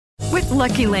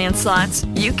Lucky Land Slots,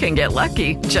 you can get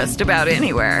lucky just about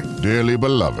anywhere. Dearly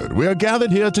beloved, we are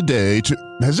gathered here today to...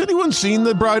 Has anyone seen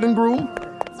the bride and groom?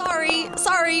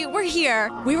 Sorry, we're here.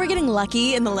 We were getting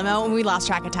lucky in the limo and we lost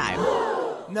track of time.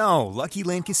 No, Lucky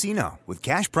Land Casino, with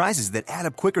cash prizes that add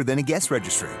up quicker than a guest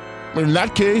registry. In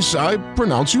that case, I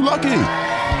pronounce you lucky.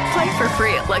 Play for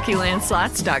free at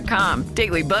LuckyLandSlots.com.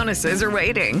 Daily bonuses are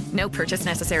waiting. No purchase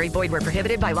necessary. Void where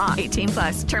prohibited by law.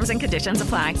 18+. Terms and conditions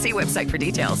apply. See website for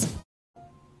details.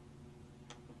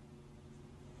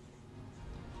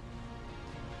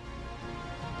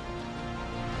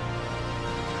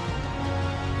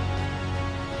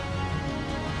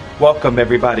 Welcome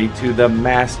everybody to the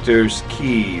Master's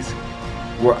Keys,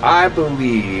 where I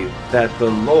believe that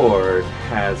the Lord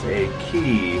has a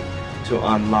key to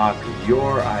unlock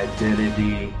your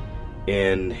identity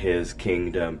in His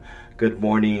kingdom. Good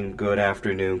morning, good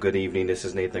afternoon, good evening. This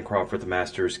is Nathan Crawford, the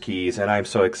Master's Keys, and I'm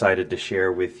so excited to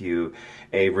share with you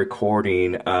a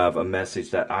recording of a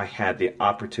message that I had the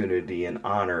opportunity and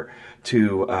honor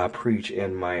to preach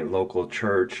in my local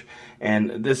church.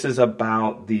 And this is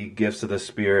about the gifts of the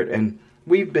Spirit. And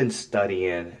we've been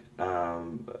studying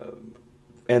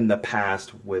in the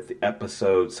past with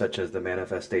episodes such as the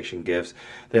manifestation gifts,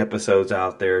 the episodes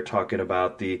out there talking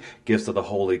about the gifts of the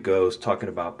Holy Ghost, talking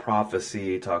about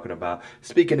prophecy, talking about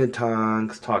speaking in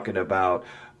tongues, talking about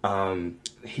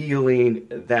healing,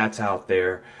 that's out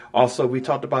there. Also, we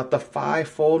talked about the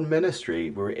fivefold ministry.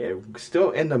 We're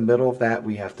still in the middle of that.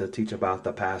 We have to teach about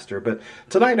the pastor. But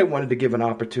tonight I wanted to give an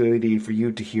opportunity for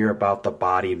you to hear about the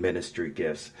body ministry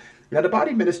gifts. Now, the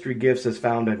body ministry gifts is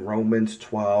found in Romans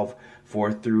 12,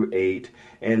 4 through 8.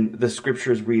 And the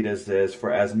scriptures read as this: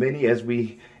 For as many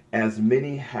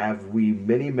have we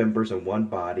many members in one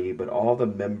body, but all the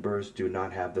members do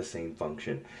not have the same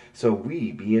function. So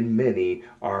we, being many,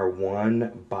 are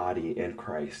one body in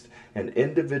Christ, and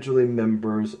individually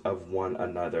members of one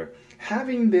another,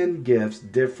 having then gifts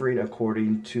differing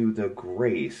according to the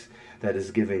grace that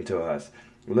is given to us.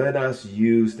 Let us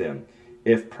use them.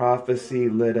 If prophecy,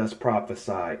 let us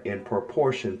prophesy in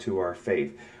proportion to our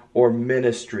faith, or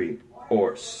ministry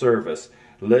or service,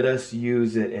 let us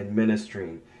use it in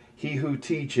ministering. He who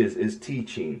teaches is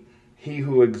teaching. He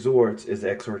who exhorts is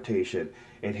exhortation.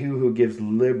 And he who gives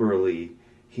liberally,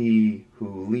 he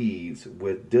who leads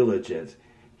with diligence,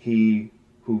 he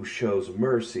who shows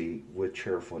mercy with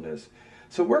cheerfulness.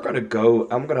 So we're going to go.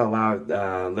 I'm going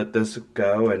to let this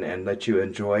go and let you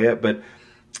enjoy it. But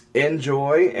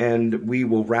enjoy, and we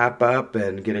will wrap up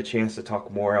and get a chance to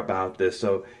talk more about this.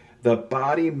 So the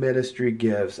body ministry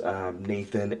gives,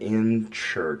 Nathan, in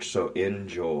church. So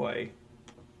enjoy.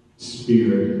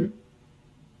 Spirit.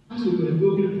 Actually,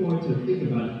 we'll get a point to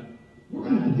think about it. We're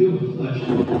going to have to deal with flesh.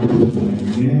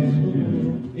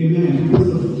 Amen. Amen. Because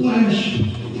the flesh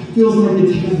feels like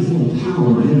it has its own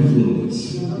power and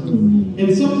influence.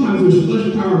 And sometimes there's flesh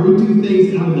power. We do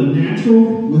things out of the natural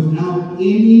without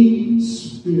any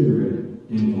spirit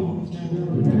involved.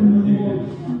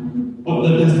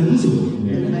 Oh, that's possible.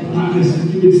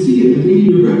 Because you can see it, and we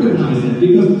need to recognize that.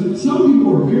 Because some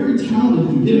people are very talented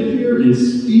to get up here and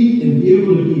speak and be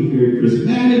able to be very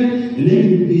charismatic, and they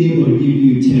can be able to give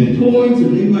you 10 points, or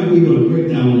they might be able to break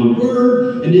down one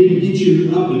word, and they can get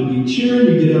you up and be cheering,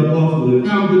 you get up off of the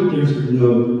ground, but there's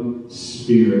no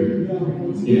spirit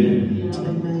in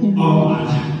it. Oh,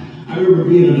 I remember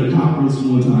being at a conference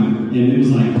one time, and it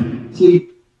was like, please.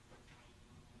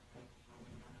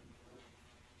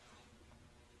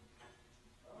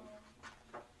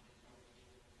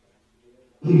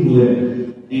 People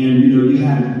in. And you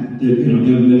have the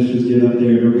young ministers get up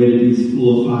there, they're ready to be full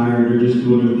of fire, they're just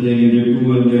doing their thing,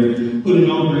 and they're putting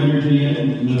all their energy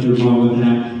in, nothing wrong with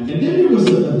that. And then there was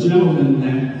a gentleman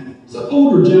it's an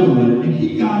older gentleman, and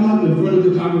he got up in front of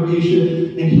the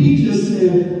congregation, and he just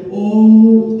said,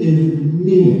 "Oh, if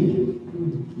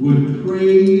men would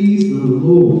praise the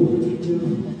Lord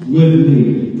with me."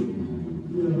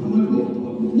 I'm like,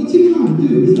 what's he trying to do?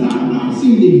 Because I don't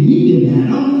see any need in that.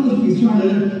 I don't know if he's trying to,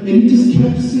 and he just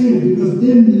kept saying it, because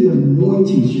then the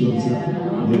anointing shows up.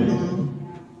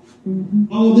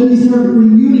 Oh, then he started to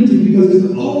bring unity, because he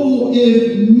said, "Oh,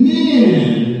 if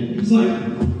men." It's like,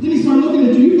 then he started looking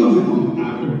at you, you go like, "Oh my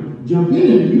God, jump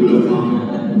in and unify."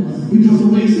 Because of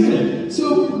the way he said it.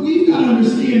 So we've got to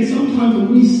understand, sometimes when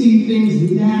we see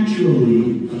things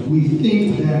naturally, we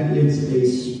think that it's a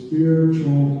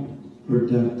spiritual,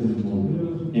 productive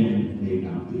moment, and it may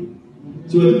not be.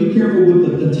 So we have to be careful with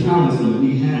the talents that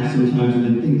we have sometimes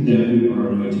and think that we are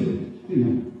anointed.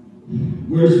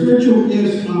 Where spiritual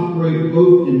gifts operate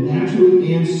both in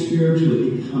naturally and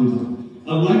spiritually, it comes up.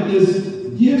 Like this,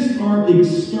 gifts are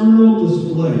external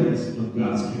displays of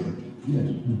God's character.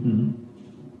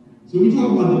 So when we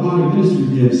talk about the body ministry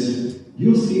gifts,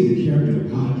 you'll see the character of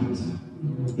God comes out.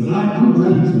 Because I'm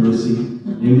glad he's mercy.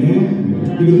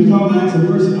 Amen? Because we talk about acts of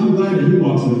mercy, I'm glad that he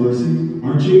walks in mercy.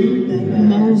 Aren't you?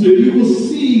 Amen. So you will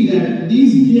see that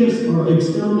these gifts are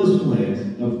external displays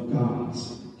of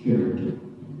God's character.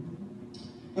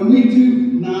 And we do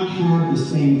not have the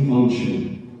same function.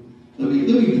 Let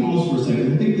me pause for a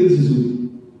second. I think this is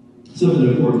something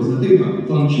important, because I think about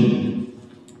function.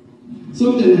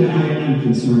 Something that I'm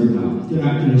concerned about. Can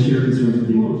I share concerns with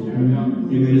you? Amen.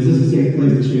 Is this a safe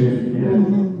place to share?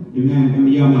 Amen. I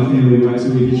mean, y'all my family, right? So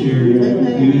we can share.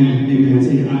 Amen.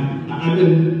 See, I've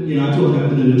been, I told you I've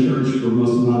been in the church for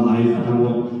most of my life.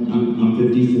 I'm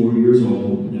 54 years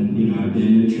old, and I've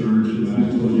been in church. I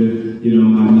told you,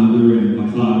 my mother and my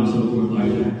father, so forth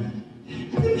like that.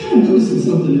 I've been kind of noticing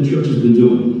something the church has been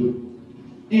doing.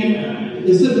 And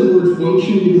I said the word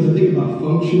function because I think about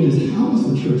function is how is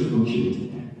the church functioning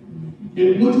today?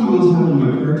 And one time I was having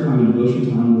my prayer time and devotion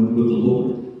time with the Lord.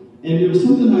 And there was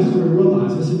something I started to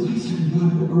realize. I said,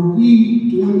 God, are we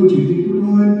doing what you think we're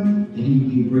doing?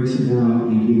 And he breaks it down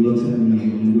and he looks at me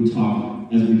and we talk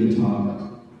as we can talk.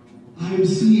 I'm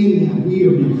seeing that we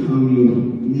are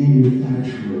becoming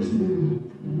manufacturers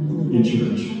in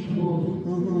church.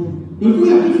 But if we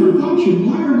have different function,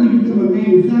 why are we becoming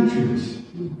manufacturers?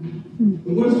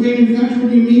 And what does manufacturer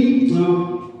do mean?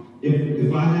 Well,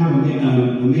 if I have a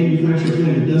manufacturer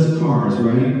plant that does cars,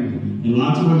 right? And a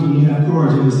lot of times when you have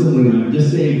cars in the assembly line, just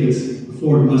say if it's a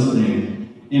Ford Mustang,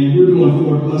 and we're doing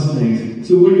Ford Mustangs,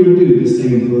 so what are you going to do? The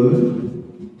same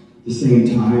hood, the same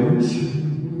tires,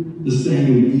 the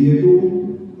same vehicle?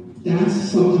 That's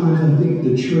sometimes I think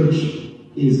the church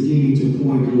is getting to a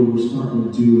point where we're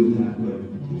starting to do it that way.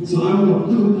 So I want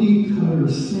cookie cutter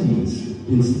saints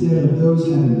instead of those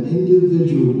having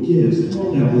individual gifts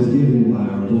that was given by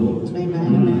our Lord.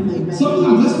 Amen.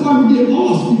 Sometimes that's why we get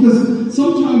lost, because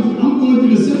sometimes I'm going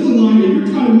through the assembly line and you're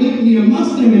trying to make me a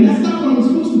Mustang, and that's not what I'm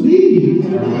supposed to be.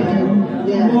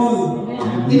 Yes.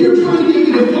 And you're trying to give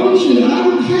me the function, and I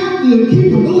don't have the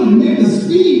capability to make the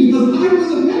speed because I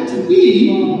wasn't meant to be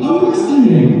a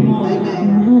Mustang.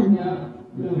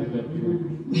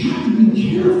 We have to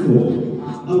be careful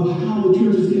of how the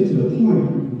churches get to the point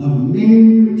of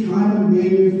trying to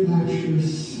manufacture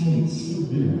saints.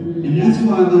 And that's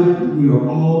why we are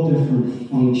all different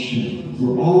function.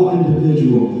 We're all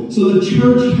individual. So the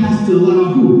church has to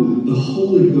allow who? The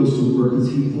Holy Ghost to work, because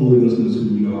the Holy Ghost knows who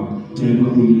we are and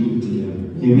what we need to put together.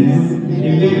 Amen?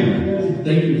 Amen.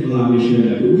 Thank you for allowing me to share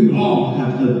that. But we all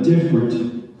have a different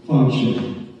function.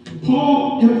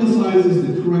 Paul emphasizes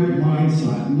the correct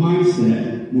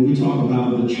mindset when we talk about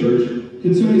the church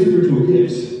concerning spiritual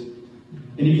gifts.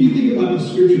 And if you think about the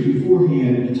scripture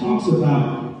beforehand, it talks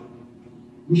about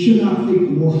we should not think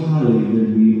more highly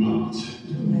than we ought.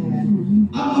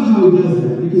 I love how he does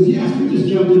that, because yes, we just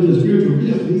jumped into the spiritual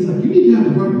gifts, but he's like, you need to have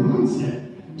the right mindset.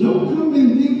 Don't come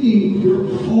in thinking you're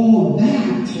all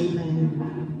that.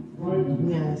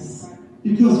 Yes.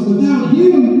 Because without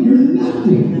him, you're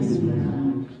nothing.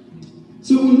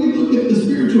 So when we look at the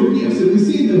spiritual gifts and we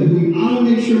see them, we ought to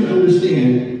make sure to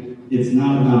understand it's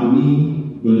not about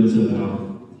me, but it's about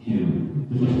him.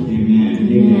 Amen.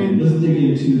 Amen. Let's dig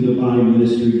into the body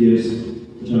ministry gifts,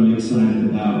 which I'm excited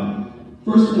about.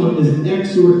 First one is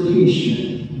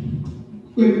exhortation.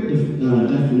 Quick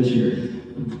definition here.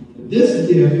 This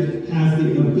gift has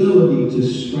the ability to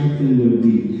strengthen the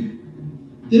weak.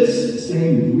 This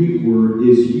same Greek word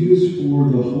is used for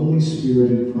the Holy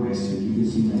Spirit in Christ, and you can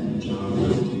see that in John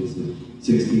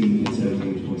 16 and 17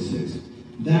 and 26.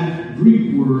 That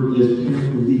Greek word is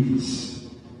parakletos,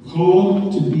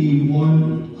 called to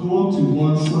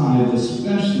one side,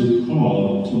 especially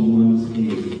called to one's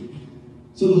aid.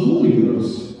 So the Holy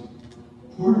Ghost,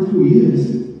 part of who he is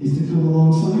to come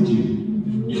alongside you.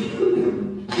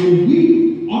 And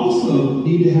we also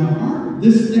need to have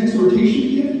this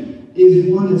exhortation gift is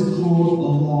one that's called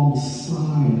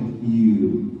alongside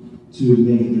you to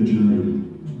make the journey.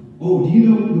 Oh, do you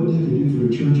know what that could do for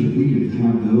the church if we could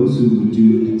have those who would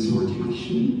do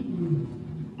exhortation?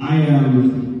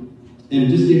 And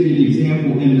just give you an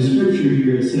example in the scripture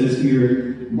here, it says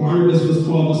here, Barnabas was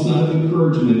called the son of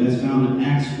encouragement, as found in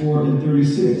Acts 4 and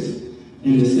 36.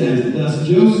 And it says, thus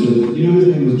Joseph, you know his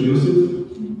name was Joseph?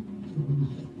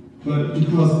 But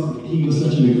because he was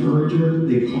such an encourager,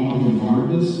 they called him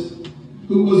Barnabas,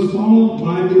 who was called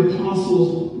by the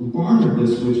apostles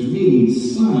Barnabas, which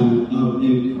means son of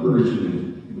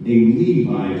encouragement, a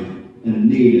Levite and a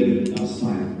native of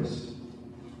Cyprus.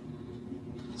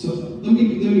 So let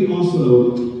me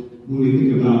also, when we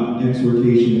think about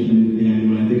exhortation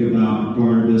and when I think about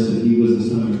Barnabas and he was the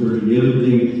son of encouragement, the other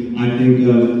thing I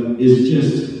of is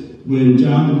just when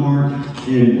John Mark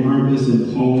and Barnabas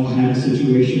and Paul had a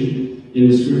situation in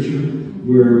the scripture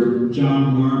where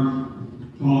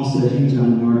Paul said, hey,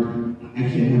 John Mark, I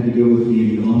can't have you go with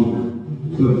me any longer.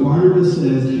 But Barnabas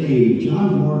says, hey,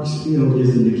 John Mark still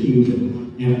is in the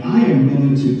kingdom, and I am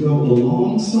willing to go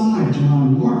alongside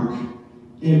John Mark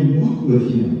and walk with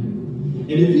him.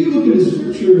 And if you look at the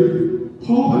scripture,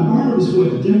 Paul and Barnabas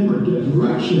went different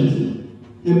directions,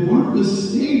 and Barnabas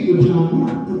stayed with John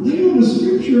Mark. But later in the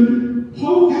scripture,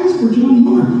 Paul asked for John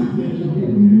Mark.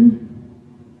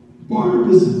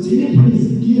 Barnabas did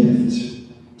his gift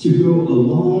to go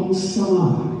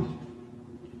alongside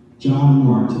John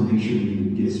Mark to make sure he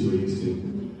gets where he needs to.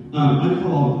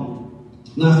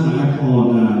 Last night I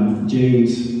called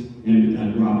James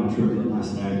and Robin Triplett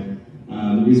last night.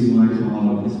 The reason why I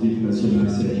called is because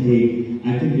I said, hey,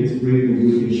 I think it's great that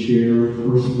we can share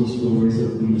personal stories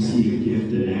of when you see a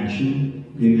gift in action.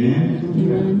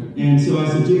 Amen? And so I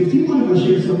said, James, do you mind if I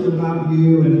share something about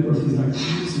you? And of course he's like,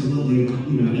 absolutely,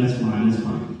 that's fine.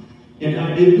 And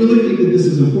I really think that this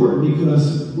is important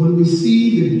because when we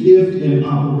see the gift in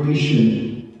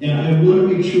operation, and I want to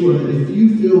make sure that if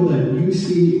you feel that you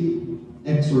see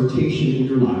exhortation in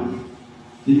your life,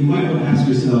 then you might want to ask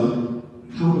yourself,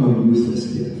 how do I use this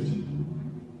gift?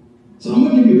 So I'm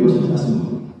going to give you a personal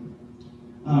testimony.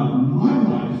 My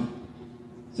wife,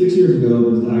 6 years ago,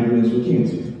 was diagnosed with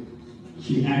cancer.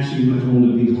 She actually went home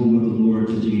to be home with the Lord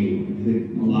to Gene. I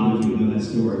think a lot of you know that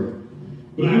story.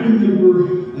 But I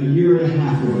remember a year and a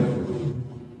half ago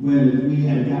when we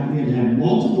had had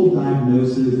multiple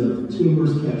diagnoses of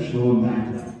tumors kept showing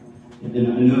back up. And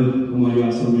I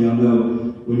know some of y'all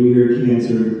know when you hear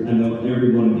cancer, I know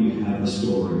every one of you have a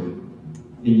story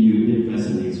and it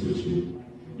resonates with you.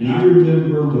 And I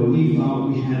remember when we thought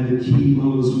we had the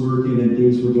chemos working and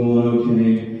things were going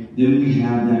okay, then we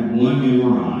had that one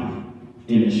MRI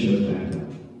and it shows back up.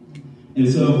 And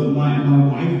so my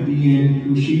wife, being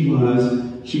who she was,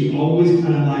 she always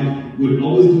would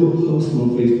always do a post on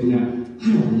Facebook. Now, I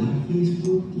don't like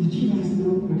Facebook, let you guys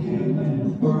know, okay?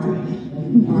 All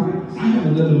right. I have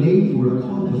another name for it. I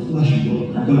call it the flesh book.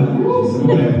 But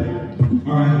okay.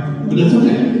 All right. But that's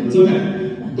okay. It's okay.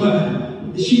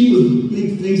 But she was a big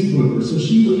Facebooker, so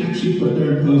she would actually put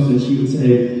there a post and she would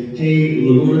say, hey,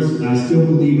 Dolores, I still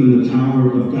believe in the power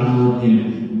of God,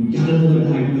 and we got another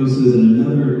diagnosis and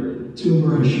another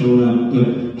tumor has shown up, but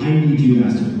I need you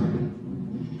guys to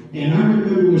pray. And I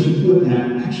remember when she put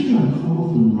that, I actually got a call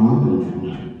from Robin that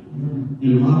night,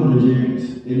 and Robin and James,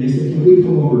 and they said, can we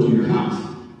come over to your house?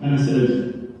 And I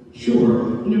said,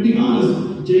 sure. And to be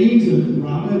honest, James and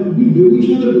Robin, we knew each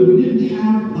other, but we didn't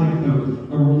have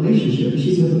a relationship. And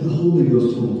she said, but the Holy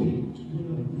Ghost told me.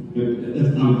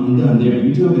 I'm done there.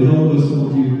 You tell me the Holy Ghost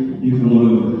told you, you come on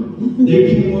over.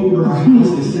 They came over to our house,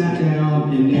 they sat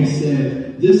down, and they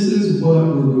said, this is what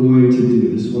we're going to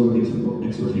do. This is what we're going to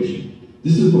exhortation.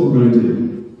 This is what we're going to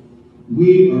do.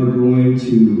 We are going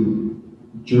to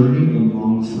journey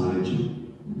alongside you.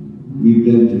 We've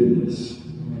been through this.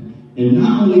 And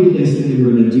not only did they say they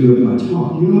were going to do it by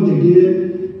talk, you know what they did?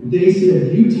 They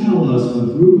said, you tell us a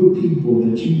group of people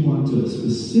that you want to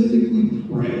specifically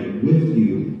pray with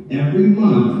you every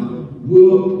month.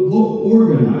 We'll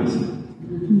organize it.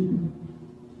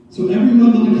 So every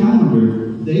month on the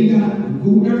calendar, they got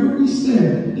whoever we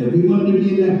said that we wanted to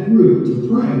be in that group to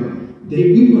pray.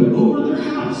 We went over their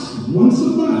house once a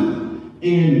month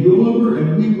and go over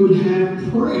and we would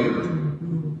have prayer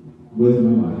with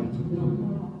my wife.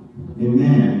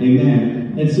 Amen.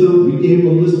 Amen. And so we gave a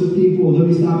list of people. Let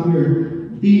me stop here.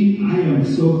 I am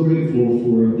so grateful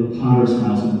for the Potter's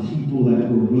House and people that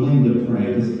were willing to pray,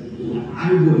 because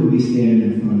I wouldn't be standing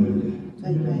in front of you.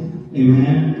 Amen.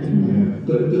 Amen. Amen.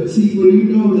 But see, when you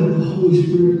know that the Holy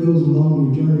Spirit goes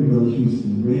along your journey, Brother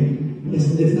Houston, right?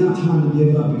 It's not time to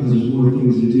give up because there's more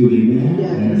things to do. Amen?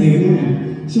 Yes.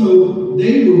 Amen. So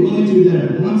they were willing to do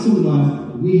that. Once a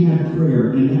month, we had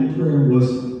prayer, and that prayer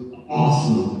was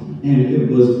awesome, and it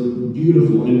was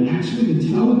beautiful. And actually,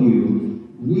 to tell you,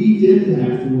 we did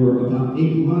that for about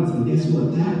 8 months, and guess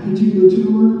what? That particular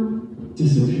tumor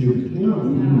disappeared.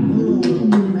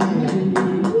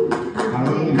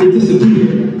 It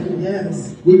disappeared.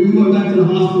 Yes. We went back to the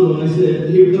hospital, and I said,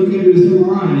 here, look into this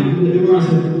MRI. And the MRI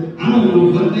said, I don't know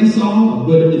what they saw,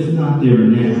 but it's not there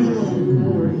now.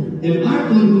 And I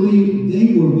really believe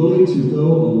they were willing to go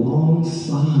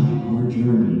alongside our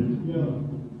journey.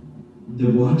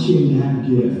 They're watching that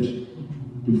gift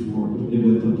before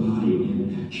with the body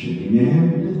in action.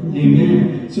 Amen?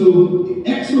 Amen. So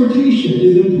exhortation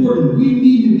is important. We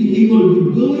need to be able to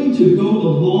be willing to go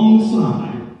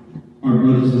alongside our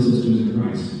brothers and sisters in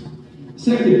Christ.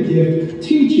 Second gift,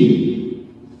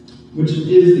 teaching. which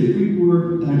is the Greek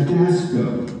word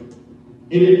didasko.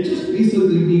 And it just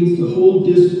basically means to hold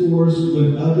discourse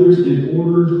with others in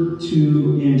order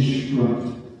to instruct.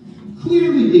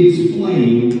 Clearly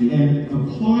explain and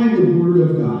apply the Word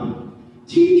of God.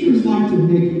 Teachers like to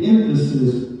make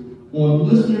emphasis on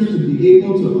listeners to be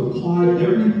able to apply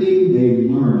everything they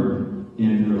learn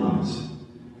in their lives.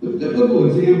 The biblical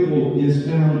example is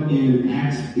found in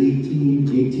Acts 18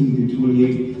 through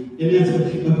 28, and that's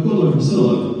Aquila and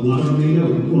Priscilla. A lot of them may know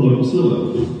Aquila and Priscilla,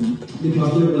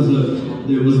 because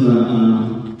there was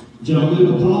a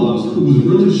gentleman, Apollos, who was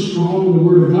really strong in the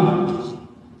Word of God,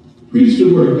 preached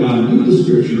the Word of God, knew the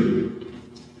Scripture,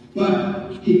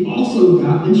 but he also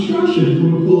got instruction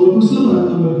from Aquila and Priscilla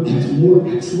in a more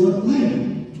excellent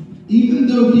way. Even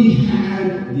though he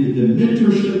had the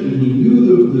mentorship and he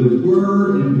knew the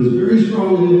Word and was very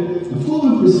strong in it,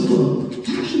 Aquila and Priscilla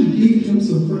actually gave him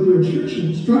some further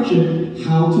instruction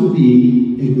how to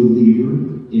be a believer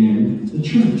in the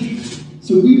church.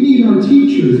 So we need our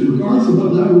teachers, regardless of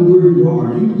what level where you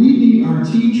are, we need our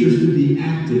teachers to be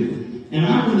active. And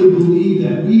I really believe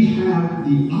that we have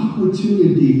the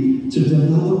opportunity to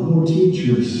develop more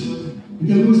teachers.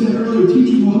 Because we said earlier,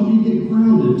 teachers will help you get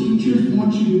grounded. Teachers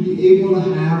want you to be able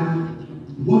to have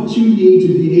what you need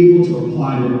to be able to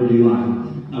apply to everyday life.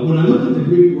 When I look at the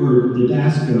Greek word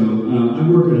didasko, I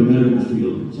work in a medical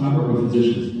field, so I work with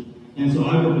physicians. And so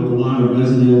I work with a lot of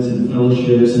residents and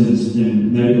fellowships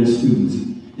and medical students.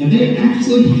 And they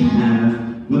actually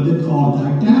have what they call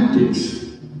didactics.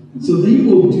 So they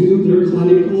will do their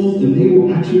clinicals and they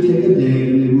will actually take a day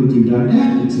and they will do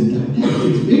didactics. And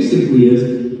didactics basically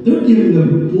is they're giving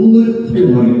them bullet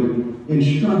point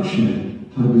instruction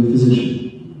how to be a physician.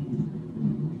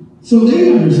 So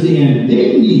they understand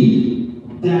they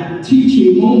need that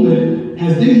teaching moment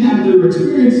as they have their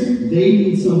experience. They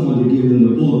need someone to give them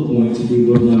the bullet point to be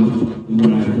able to know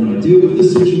when I deal with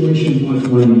this situation, what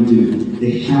do I need to do?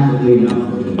 They have it laid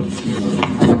out for them.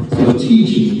 So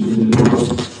teaching is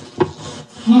important.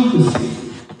 Prophecy,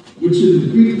 which is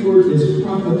the Greek word is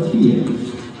prophetia.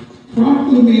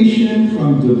 Proclamation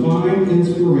from divine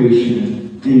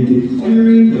inspiration and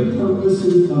declaring the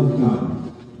purposes of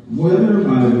God, whether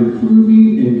by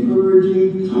reproving,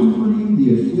 encouraging, comforting the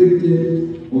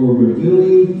afflicted, or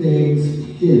revealing things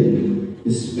hidden,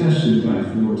 especially by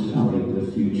foretelling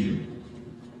the future.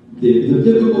 The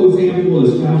biblical example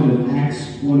is found in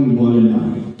Acts 21 and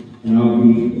 9. And I'll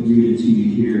read it to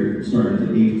you here, starting at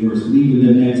the 8th verse. Leaving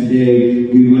the next day,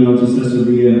 we went on to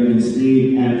Caesarea and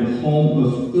stayed at the home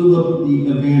of Philip the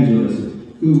evangelist,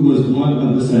 who was one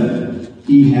of the 7.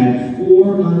 He had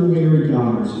 4 unmarried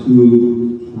daughters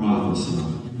who prophesied.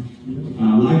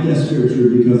 I like that scripture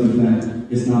because, in fact,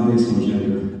 it's not based on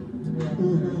gender.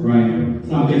 Right? It's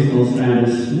not based on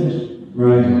status.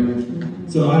 Right?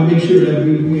 So I make sure that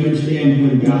we understand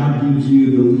when God gives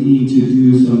you the lead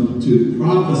to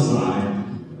prophesy,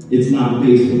 it's not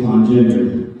based upon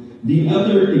gender. The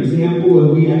other example,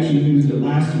 and we actually used it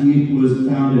last week, was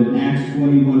found in Acts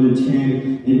 21 and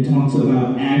 10, and talks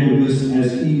about Agabus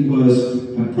as he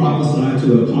was prophesied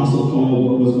to Apostle Paul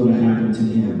what was going to happen to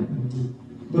him.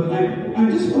 But I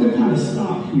just want to kind of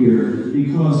stop here,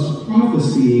 because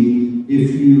prophecy,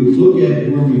 if you look at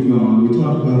where we've gone, we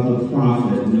talked about the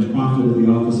prophet, and the prophet is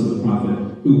the office of the prophet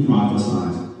who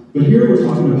prophesies. But here we're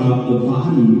talking about the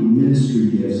body ministry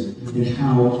gifts and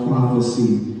how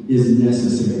prophecy is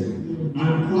necessary.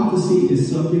 Prophecy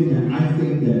is something that I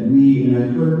think that we, and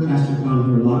I've heard Pastor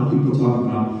Conner, a lot of people talk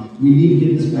about, we need to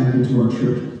get this back into our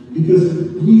church. Because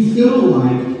we feel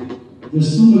like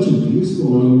there's so much abuse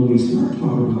going on when we start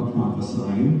talking about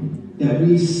prophesying that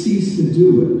we cease to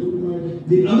do it.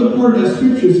 The other part of that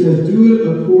scripture says, do it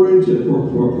according to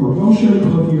for promotion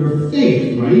of your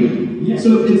faith, right? Yeah.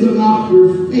 So it's about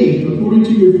your faith. According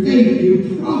to your faith,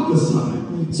 you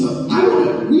prophesy. So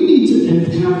we need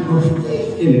to have our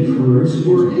faith encouraged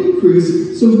or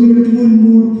increased, so we are doing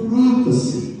more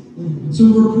prophecy. So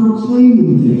we're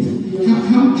proclaiming things.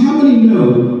 How many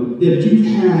know that you've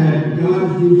had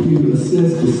God give you a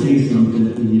sense to say something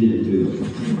and you didn't do it?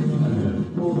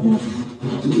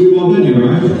 We've all been there,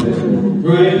 right?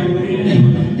 Right?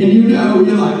 And you're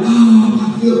like, oh,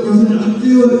 I feel it, President. I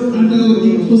feel it. I know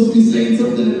you're supposed to be saying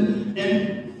something.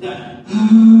 And I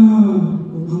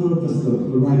don't know if it's the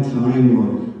right time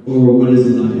or what is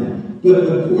it like that. But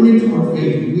according to our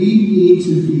faith, we need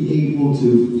to be able to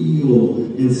feel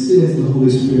and sense the Holy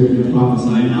Spirit and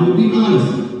prophesy. And I'm going to be honest,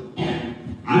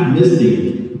 I've missed it.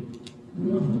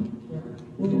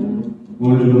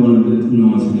 Well, I don't want to know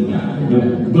what's in the back.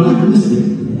 But I've missed it.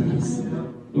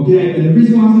 Okay? And the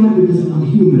reason why I'm saying it is because I'm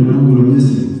human and I don't want to miss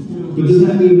it. But does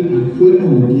that mean I quit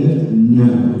on the gift? No.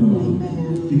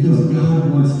 because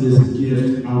God wants this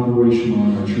gift operational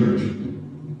in our church.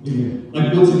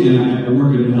 Like, once again, I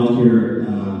work in a healthcare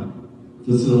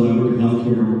facility. I work in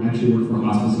healthcare. I actually work for a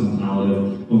hospice in Palo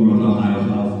over with Ohio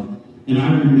Health. And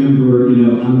I remember,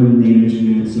 I'm in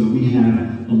management, so we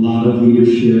have a lot of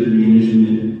leadership,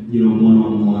 management,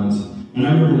 one-on-ones. And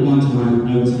I remember one time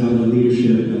I was having a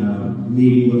leadership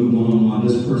meeting with a one-on-one.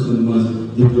 This person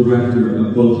was the director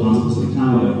of both hospice and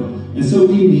Palo. And so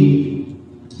we meet.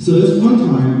 So this one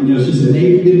time, she said,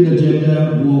 "Hey, get an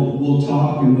agenda. We'll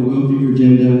talk and we'll go through your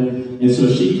agenda." And so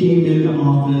she came in the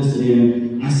office,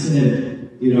 and I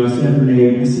said, I said her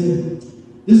name. I said,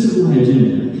 "This is my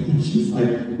agenda." And she's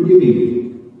like, "What do you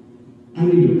mean?" "I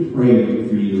need to pray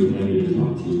for you, and I need to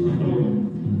talk to you."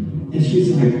 And she's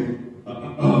like,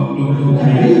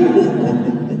 "Okay."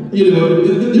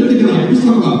 They're thinking like, let's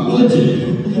talk about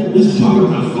budget. Let's talk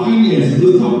about finances.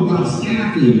 Let's talk about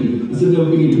staffing. I said, "No,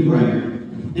 we need to pray."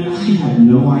 And I had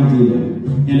no idea.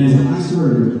 And as I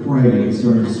started to pray and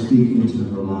started to speak into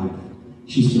her life,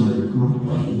 she started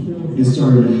crying. It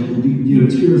started,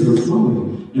 tears were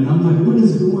flowing. And I'm like, what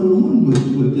is going on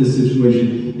with this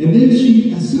situation? And then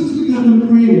she, as soon as we got done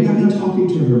praying and got done talking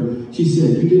to her, she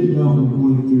said, "You didn't know I'm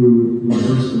going through the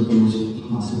worst of those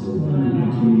possible.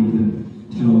 I can't even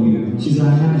tell you." She said,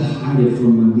 "I had to hide it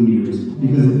from my leaders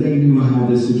because if they knew I had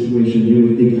this situation, they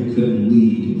would think I couldn't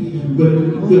lead."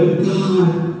 But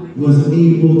God was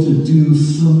able to do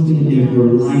something in her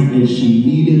life, and she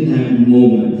needed that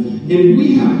moment. And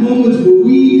we have moments where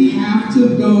we have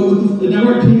to go with the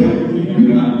network.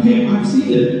 Pam, I've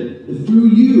seen it through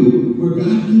you, where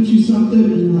God gives you something,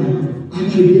 and you're like, "I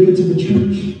gotta give it to the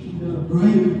church,"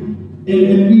 right?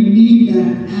 And we need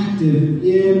that active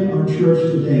in our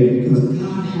church today because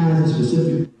God has a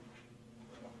specific.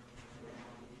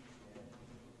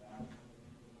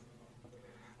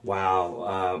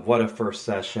 Wow, what a first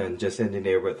session, just ending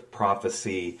there with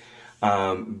prophecy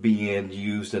being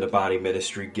used in a body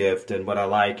ministry gift. And what I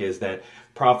like is that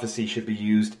prophecy should be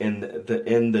used in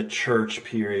the church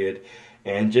period.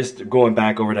 And just going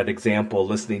back over that example,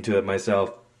 listening to it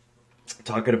myself,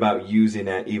 talking about using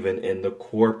that even in the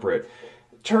corporate.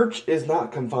 Church is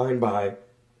not confined by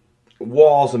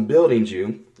walls and buildings,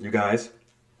 you guys.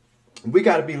 We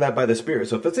got to be led by the Spirit.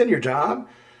 So if it's in your job,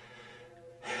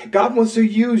 God wants to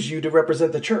use you to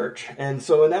represent the church. And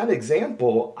so in that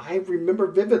example, I remember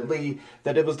vividly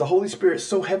that it was the Holy Spirit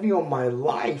so heavy on my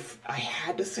life, I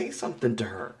had to say something to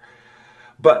her.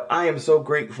 But I am so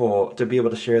grateful to be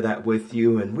able to share that with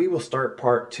you. And we will start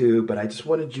part 2, but I just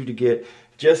wanted you to get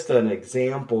just an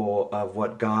example of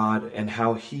what God and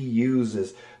how He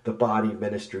uses the body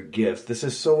ministry gifts. This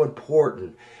is so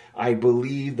important. I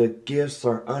believe the gifts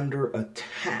are under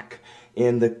attack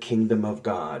in the kingdom of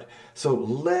God. So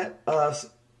let us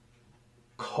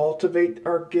cultivate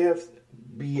our gifts,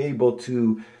 be able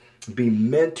to be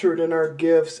mentored in our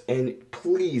gifts. And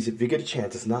please, if you get a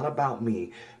chance, it's not about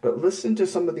me, but listen to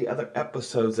some of the other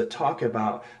episodes that talk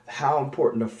about how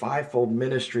important a fivefold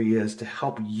ministry is to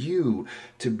help you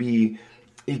to be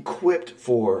equipped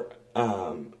for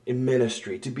in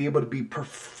ministry, to be able to be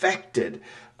perfected,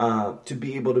 to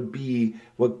be able to be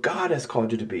what God has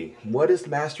called you to be. What is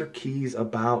Master Keys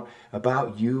about?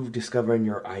 About you discovering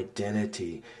your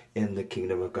identity in the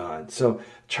kingdom of God. So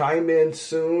chime in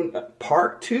soon.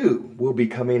 Part 2 will be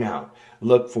coming out.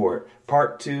 Look for it.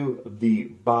 Part 2 of the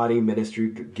body ministry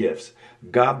gifts.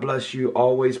 God bless you.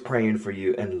 Always praying for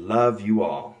you and love you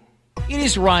all. It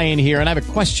is Ryan here, and I have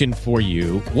a question for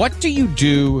you. What do you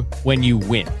do when you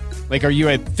win? Like, are you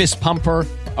a fist pumper,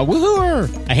 a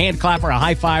woohooer, a hand clapper, a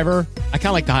high fiver? I kind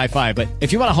of like the high five, but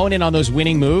if you want to hone in on those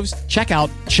winning moves, check out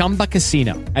Chumba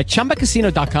Casino. At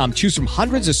ChumbaCasino.com, choose from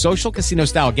hundreds of social casino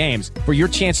style games for your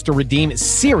chance to redeem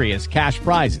serious cash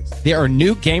prizes. There are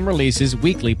new game releases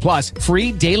weekly, plus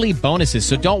free daily bonuses.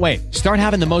 So don't wait. Start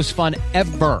having the most fun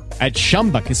ever at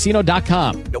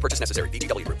ChumbaCasino.com. No purchase necessary.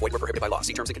 VGW Group. Void where prohibited by law.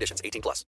 See terms and conditions. 18+.